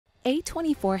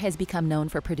A24 has become known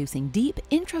for producing deep,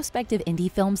 introspective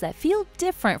indie films that feel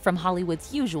different from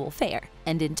Hollywood's usual fare,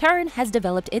 and in turn has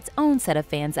developed its own set of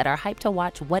fans that are hyped to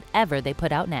watch whatever they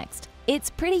put out next.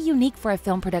 It's pretty unique for a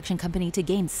film production company to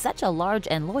gain such a large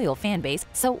and loyal fan base,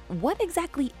 so what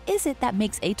exactly is it that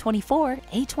makes A24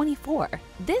 A24?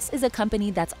 This is a company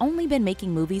that's only been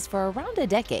making movies for around a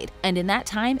decade, and in that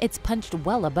time it's punched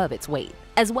well above its weight.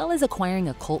 As well as acquiring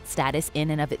a cult status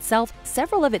in and of itself,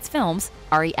 several of its films,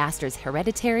 Ari Aster's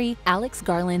Hereditary,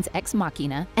 Garland's Ex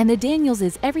Machina, and the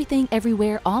Daniels' Everything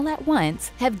Everywhere All at Once,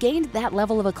 have gained that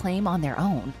level of acclaim on their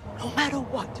own. No matter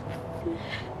what,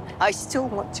 I still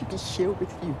want to be here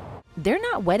with you. They're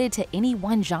not wedded to any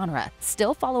one genre,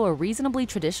 still follow a reasonably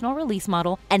traditional release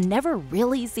model, and never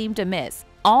really seem to miss.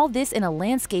 All this in a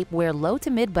landscape where low to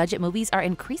mid-budget movies are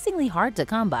increasingly hard to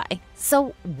come by.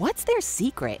 So what's their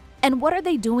secret? And what are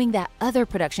they doing that other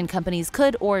production companies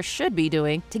could or should be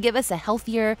doing to give us a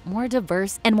healthier, more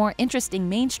diverse, and more interesting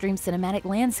mainstream cinematic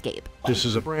landscape? This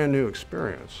is a brand new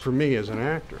experience for me as an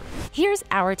actor. Here's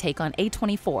our take on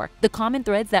A24, the common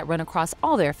threads that run across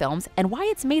all their films, and why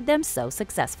it's made them so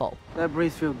successful. That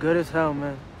breeze feel good as hell,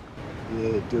 man. Yeah,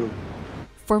 it do.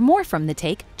 For more from The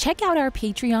Take, check out our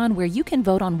Patreon where you can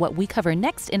vote on what we cover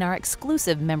next in our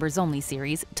exclusive members-only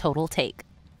series, Total Take.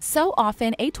 So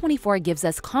often, A24 gives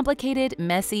us complicated,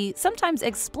 messy, sometimes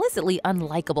explicitly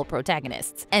unlikable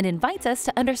protagonists, and invites us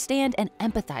to understand and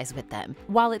empathize with them.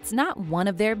 While it's not one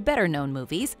of their better-known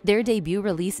movies, their debut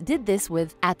release did this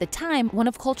with, at the time, one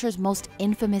of culture's most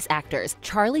infamous actors,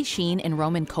 Charlie Sheen in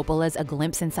Roman Coppola's A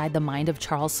Glimpse Inside the Mind of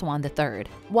Charles Swan III.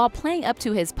 While playing up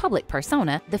to his public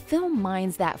persona, the film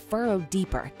mines that furrow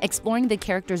deeper, exploring the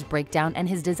character's breakdown and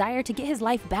his desire to get his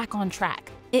life back on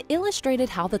track. It illustrated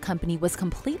how the company was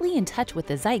completely in touch with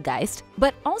the zeitgeist,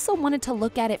 but also wanted to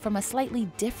look at it from a slightly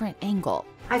different angle.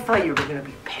 I thought you were gonna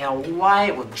be pale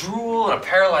white with drool and a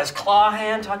paralyzed claw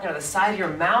hand talking out of the side of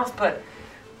your mouth, but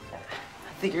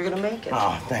I think you're gonna make it.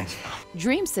 Oh, thanks.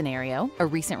 Dream Scenario, a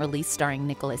recent release starring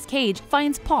Nicolas Cage,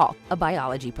 finds Paul, a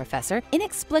biology professor,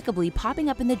 inexplicably popping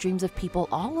up in the dreams of people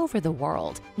all over the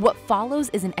world. What follows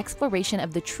is an exploration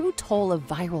of the true toll of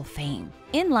viral fame.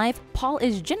 In life, Paul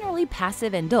is generally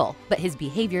passive and dull, but his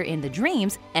behavior in the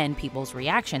dreams, and people's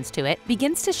reactions to it,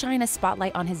 begins to shine a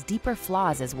spotlight on his deeper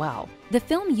flaws as well. The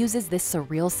film uses this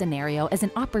surreal scenario as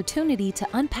an opportunity to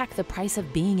unpack the price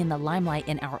of being in the limelight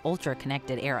in our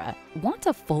ultra-connected era. Want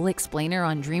a full explainer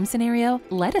on Dream Scenario?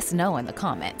 Let us know in the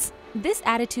comments. This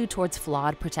attitude towards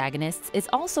flawed protagonists is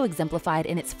also exemplified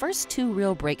in its first two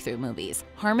real breakthrough movies,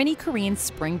 Harmony Korine's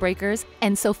Spring Breakers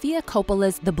and Sofia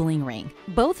Coppola's The Bling Ring.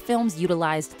 Both films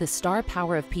utilized the star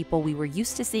power of people we were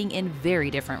used to seeing in very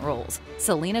different roles.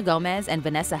 Selena Gomez and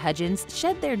Vanessa Hudgens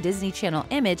shed their Disney Channel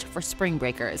image for Spring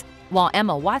Breakers, while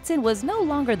Emma Watson was no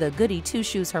longer the goody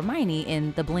two-shoes Hermione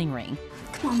in The Bling Ring.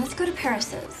 Come on, let's go to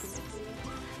Paris's.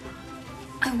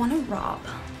 I want to rob.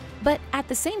 But at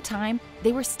the same time,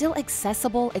 they were still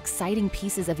accessible, exciting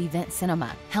pieces of event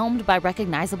cinema, helmed by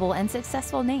recognizable and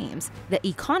successful names. The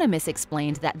Economist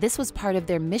explained that this was part of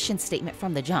their mission statement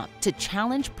from the jump, to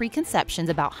challenge preconceptions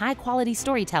about high-quality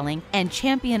storytelling and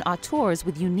champion auteurs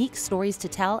with unique stories to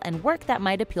tell and work that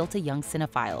might appeal to young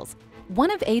cinephiles.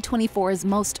 One of A24's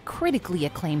most critically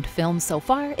acclaimed films so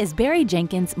far is Barry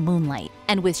Jenkins' Moonlight.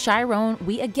 And with Chiron,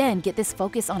 we again get this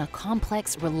focus on a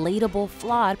complex, relatable,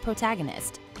 flawed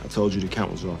protagonist. I told you the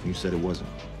count was off and you said it wasn't.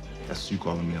 That's you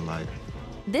calling me a liar.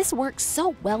 This works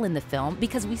so well in the film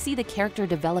because we see the character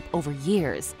develop over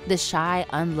years. The shy,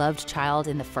 unloved child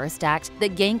in the first act, the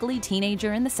gangly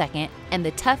teenager in the second, and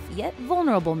the tough yet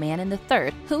vulnerable man in the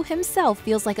third, who himself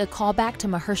feels like a callback to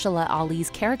Mahershala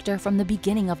Ali's character from the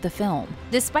beginning of the film.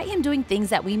 Despite him doing things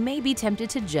that we may be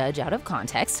tempted to judge out of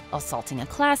context, assaulting a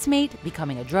classmate,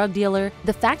 becoming a drug dealer,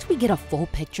 the fact we get a full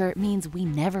picture means we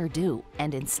never do.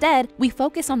 And instead, we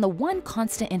focus on the one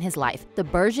constant in his life, the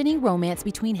burgeoning romance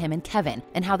between him and Kevin,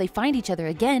 and how they find each other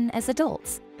again as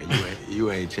adults.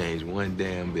 You ain't changed one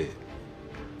damn bit.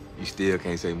 You still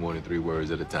can't say more than 3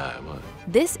 words at a time, huh?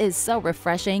 This is so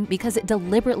refreshing because it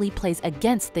deliberately plays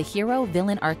against the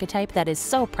hero-villain archetype that is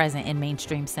so present in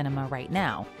mainstream cinema right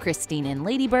now. Christine in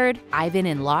Lady Bird, Ivan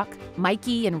in Locke,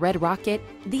 Mikey in Red Rocket,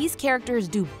 these characters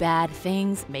do bad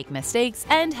things, make mistakes,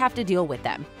 and have to deal with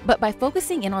them. But by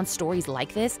focusing in on stories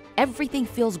like this, everything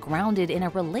feels grounded in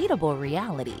a relatable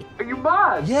reality. Are you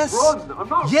mad? Yes. Run, I'm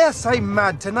not. Yes, I'm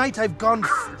mad. Tonight I've gone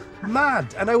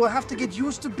mad, and I will have to get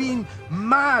used to being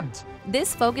mad.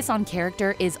 This focus on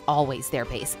character is always their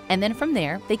pace, and then from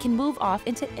there, they can move off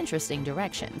into interesting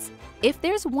directions. If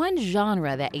there's one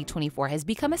genre that A24 has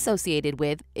become associated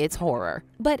with, it's horror.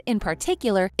 But in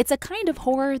particular, it's a kind of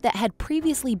horror that had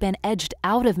previously been edged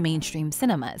out of mainstream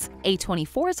cinemas.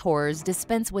 A24's horrors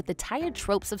dispense with the tired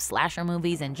tropes of slasher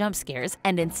movies and jump scares,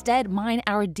 and instead mine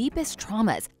our deepest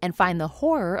traumas and find the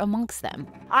horror amongst them.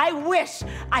 I wish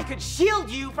I could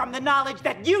shield you from the knowledge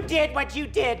that you did what you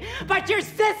did, but your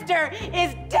sister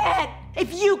is dead!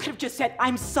 If you could have just said,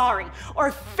 I'm sorry,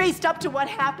 or faced up to what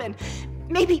happened,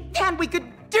 maybe then we could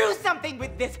do something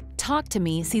with this. Talk to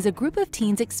Me sees a group of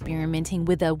teens experimenting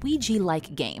with a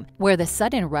Ouija-like game, where the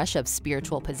sudden rush of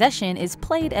spiritual possession is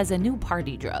played as a new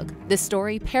party drug. The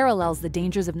story parallels the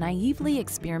dangers of naively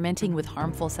experimenting with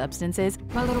harmful substances.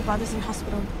 My little brother's in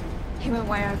hospital. He went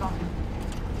way over.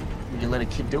 You let a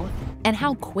kid do it? And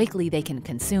how quickly they can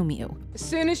consume you. As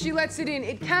soon as she lets it in,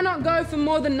 it cannot go for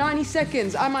more than 90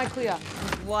 seconds. Am I clear?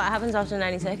 What happens after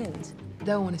 90 seconds?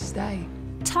 Don't want to stay.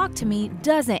 Talk to Me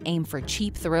doesn't aim for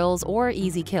cheap thrills or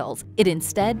easy kills. It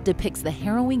instead depicts the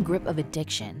harrowing grip of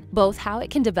addiction, both how it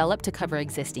can develop to cover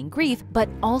existing grief, but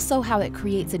also how it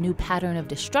creates a new pattern of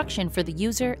destruction for the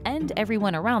user and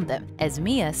everyone around them, as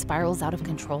Mia spirals out of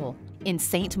control. In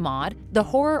Saint Maud, the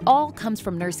horror all comes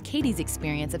from Nurse Katie's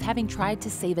experience of having tried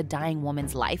to save a dying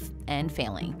woman's life and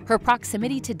failing. Her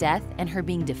proximity to death and her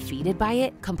being defeated by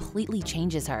it completely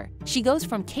changes her. She goes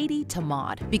from Katie to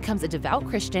Maud, becomes a devout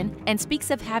Christian, and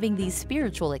speaks of having these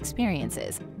spiritual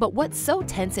experiences. But what's so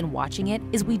tense in watching it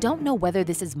is we don't know whether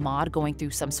this is Maud going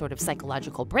through some sort of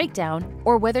psychological breakdown,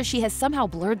 or whether she has somehow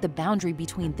blurred the boundary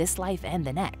between this life and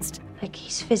the next. Like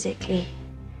he's physically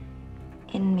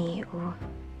in me or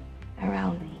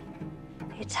around me.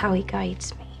 It's how he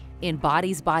guides me. In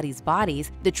Bodies, Bodies,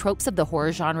 Bodies, the tropes of the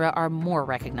horror genre are more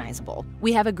recognizable.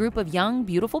 We have a group of young,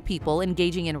 beautiful people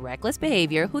engaging in reckless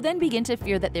behavior who then begin to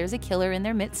fear that there's a killer in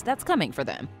their midst that's coming for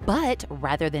them. But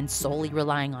rather than solely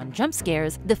relying on jump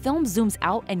scares, the film zooms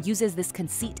out and uses this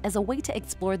conceit as a way to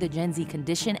explore the Gen Z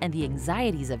condition and the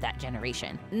anxieties of that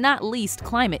generation. Not least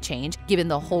climate change, given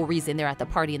the whole reason they're at the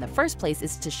party in the first place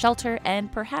is to shelter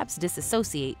and perhaps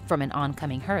disassociate from an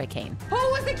oncoming hurricane. Who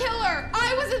was the killer?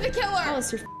 I wasn't the killer!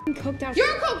 Alice, you're coked out. You're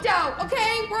coked out,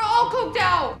 okay? We're all coked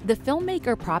out! The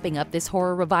filmmaker propping up this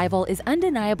horror revival is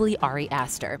undeniably Ari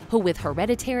Aster, who with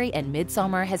Hereditary and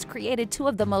Midsommar has created two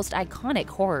of the most iconic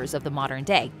horrors of the modern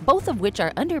day, both of which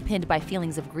are underpinned by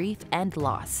feelings of grief and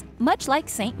loss. Much like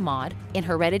Saint Maud, in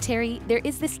Hereditary, there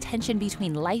is this tension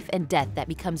between life and death that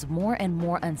becomes more and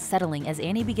more unsettling as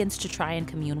Annie begins to try and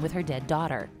commune with her dead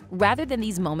daughter. Rather than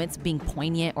these moments being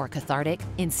poignant or cathartic,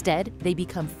 instead, they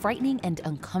become frightening and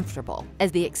uncomfortable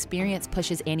as the experience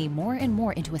pushes Annie more and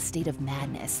more into a state of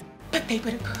madness. But they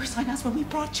put a curse on us when we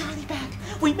brought Charlie back.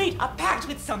 We made a pact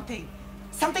with something.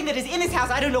 Something that is in his house.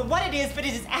 I don't know what it is, but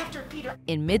it is after Peter.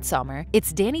 In Midsommar,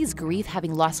 it's Dani's grief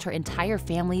having lost her entire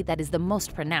family that is the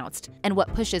most pronounced, and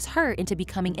what pushes her into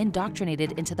becoming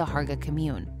indoctrinated into the Harga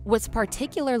commune. What's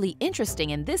particularly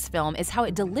interesting in this film is how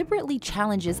it deliberately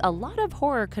challenges a lot of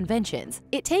horror conventions.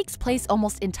 It takes place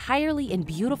almost entirely in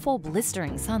beautiful,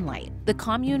 blistering sunlight. The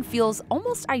commune feels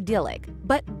almost idyllic,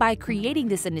 but by creating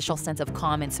this initial sense of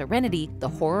calm and serenity, the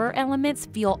horror elements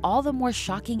feel all the more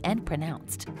shocking and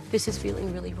pronounced. This is feeling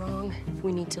really wrong.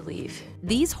 We need to leave.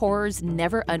 These horrors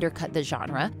never undercut the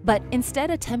genre, but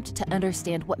instead attempt to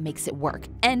understand what makes it work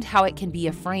and how it can be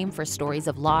a frame for stories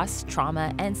of loss,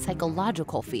 trauma, and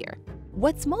psychological fear.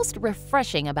 What's most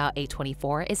refreshing about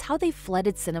A24 is how they've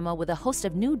flooded cinema with a host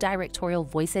of new directorial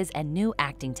voices and new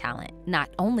acting talent. Not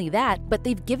only that, but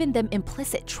they've given them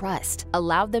implicit trust,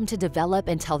 allowed them to develop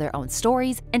and tell their own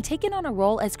stories, and taken on a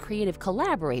role as creative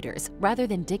collaborators rather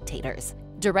than dictators.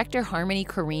 Director Harmony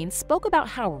Korine spoke about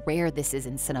how rare this is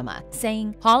in cinema,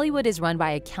 saying, "Hollywood is run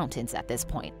by accountants at this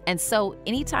point, and so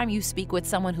anytime you speak with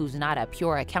someone who's not a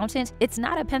pure accountant, it's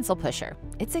not a pencil pusher.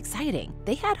 It's exciting.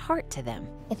 They had heart to them."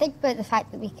 I think about the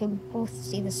fact that we can both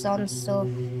see the sun, so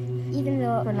even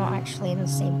though we're not actually in the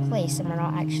same place and we're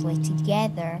not actually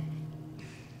together,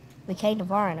 we kind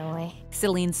of are in a way.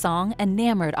 Celine Song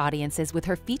enamored audiences with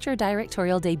her feature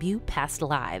directorial debut, Past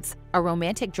Lives, a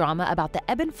romantic drama about the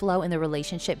ebb and flow in the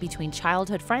relationship between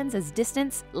childhood friends as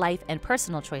distance, life, and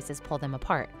personal choices pull them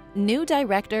apart. New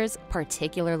directors,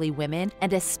 particularly women,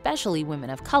 and especially women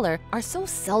of color, are so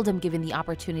seldom given the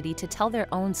opportunity to tell their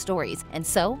own stories, and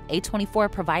so A24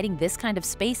 providing this kind of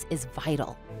space is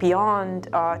vital. Beyond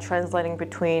translating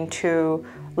between two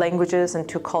languages and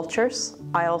two cultures.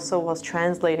 I also was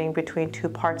translating between two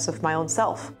parts of my own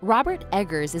self. Robert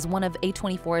Eggers is one of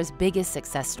A24's biggest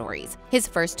success stories. His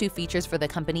first two features for the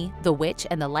company, The Witch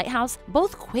and The Lighthouse,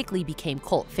 both quickly became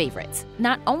cult favorites.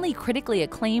 Not only critically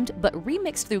acclaimed, but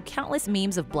remixed through countless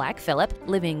memes of Black Phillip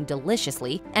living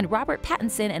deliciously and Robert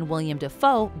Pattinson and William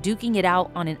Dafoe duking it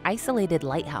out on an isolated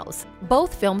lighthouse.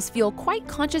 Both films feel quite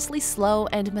consciously slow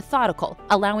and methodical,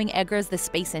 allowing Eggers the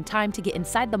space and time to get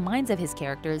inside the minds of his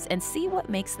characters and see what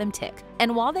makes them tick.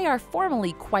 And while they are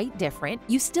formally quite different,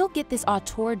 you still get this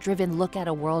auteur-driven look at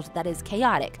a world that is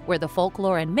chaotic, where the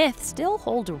folklore and myth still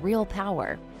hold real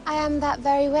power. I am that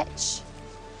very witch.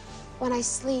 When I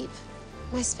sleep,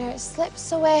 my spirit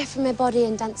slips away from my body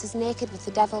and dances naked with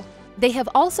the devil. They have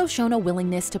also shown a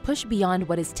willingness to push beyond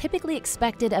what is typically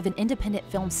expected of an independent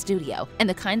film studio and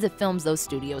the kinds of films those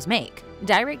studios make.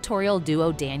 Directorial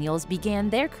duo Daniels began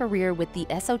their career with the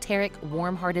esoteric,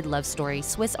 warm-hearted love story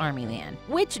Swiss Army Man,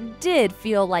 which did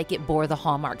feel like it bore the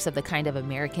hallmarks of the kind of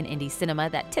American indie cinema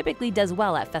that typically does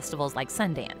well at festivals like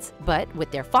Sundance. But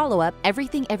with their follow-up,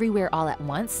 Everything Everywhere All at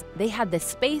Once, they had the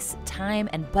space, time,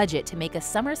 and budget to make a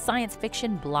summer science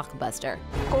fiction blockbuster.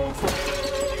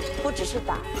 不只是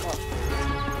打斗，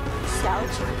小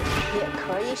丑也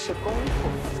可以是功夫。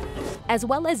 As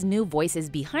well as new voices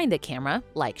behind the camera,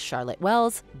 like Charlotte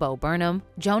Wells, Bo Burnham,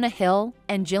 Jonah Hill,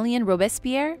 and Gillian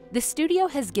Robespierre, the studio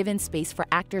has given space for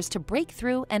actors to break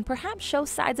through and perhaps show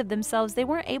sides of themselves they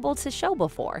weren't able to show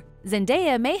before.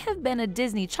 Zendaya may have been a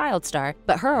Disney child star,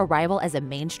 but her arrival as a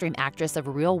mainstream actress of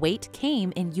real weight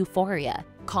came in Euphoria.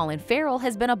 Colin Farrell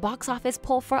has been a box office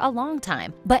pull for a long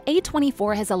time, but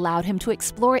A24 has allowed him to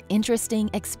explore interesting,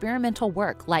 experimental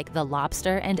work like The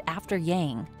Lobster and After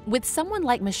Yang. With someone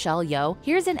like Michelle Yeoh,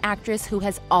 here's an actress who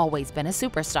has always been a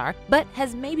superstar, but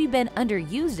has maybe been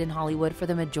underused in Hollywood for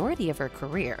the majority of her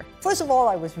career. First of all,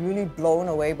 I was really blown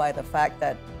away by the fact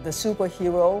that the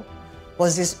superhero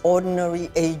was this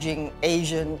ordinary, aging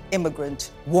Asian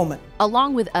immigrant woman.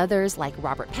 Along with others like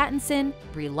Robert Pattinson,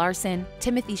 Brie Larson,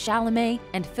 Timothée Chalamet,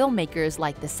 and filmmakers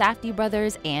like the Safdie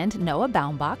brothers and Noah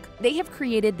Baumbach, they have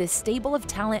created this stable of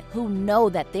talent who know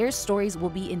that their stories will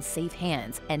be in safe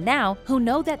hands, and now who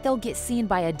know that they'll get seen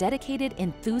by a dedicated,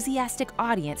 enthusiastic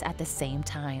audience at the same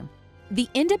time. The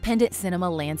independent cinema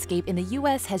landscape in the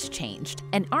US has changed,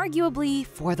 and arguably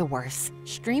for the worse.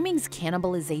 Streaming's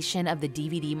cannibalization of the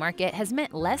DVD market has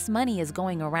meant less money is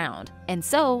going around, and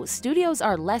so studios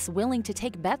are less willing to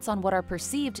take bets on what are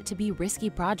perceived to be risky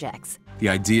projects. The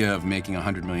idea of making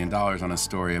 $100 million on a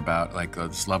story about like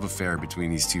this love affair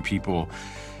between these two people,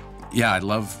 yeah, I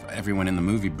love everyone in the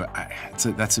movie, but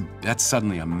that's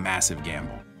suddenly a massive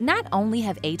gamble. Not only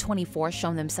have A24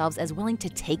 shown themselves as willing to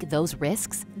take those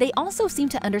risks, they also seem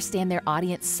to understand their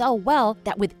audience so well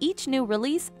that with each new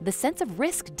release, the sense of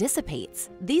risk dissipates.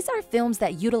 These are films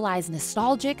that utilize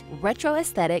nostalgic, retro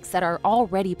aesthetics that are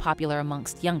already popular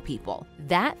amongst young people.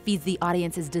 That feeds the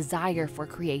audience's desire for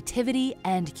creativity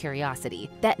and curiosity,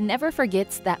 that never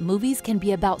forgets that movies can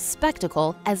be about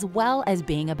spectacle as well as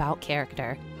being about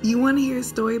character. You want to hear a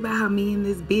story about how me and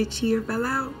this bitch here fell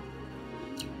out?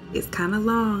 It's kind of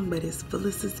long, but it's full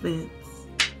of suspense.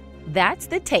 That's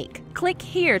The Take. Click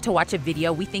here to watch a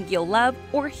video we think you'll love,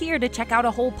 or here to check out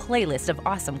a whole playlist of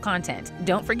awesome content.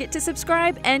 Don't forget to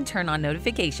subscribe and turn on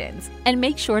notifications. And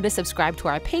make sure to subscribe to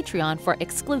our Patreon for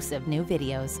exclusive new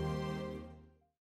videos.